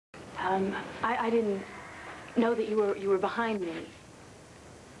I didn't know that you were behind me.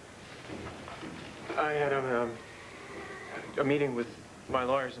 I had a meeting with my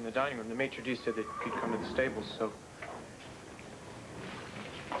lawyers in the dining room. The maitre d' said that you'd come to the stables, so...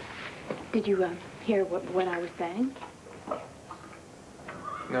 Did you hear what I was saying?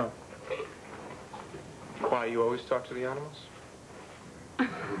 No. Why, you always talk to the animals?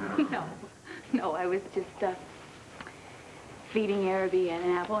 No, I was just feeding Araby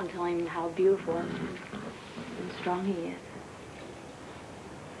an apple and telling him how beautiful and strong he is.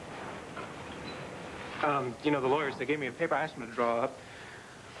 You know, the lawyers, they gave me a paper I asked them to draw up,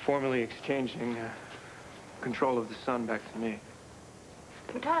 formally exchanging control of the son back to me.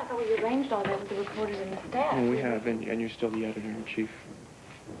 But Todd, I thought we arranged all that with the reporters and the staff. Well, we have, and you're still the editor-in-chief.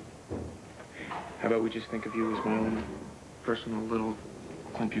 How about we just think of you as my own personal little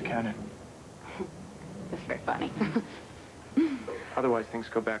Clint Buchanan? That's very funny. Otherwise, things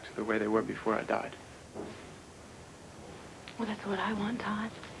go back to the way they were before I died. Well, that's what I want,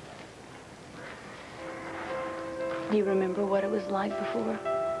 Todd. Do you remember what it was like before?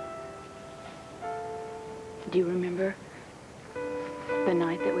 Do you remember the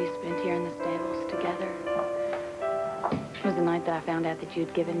night that we spent here in the stables together? It was the night that I found out that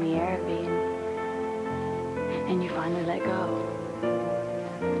you'd given me Araby, and you finally let go.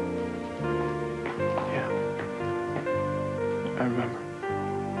 Yeah. I remember.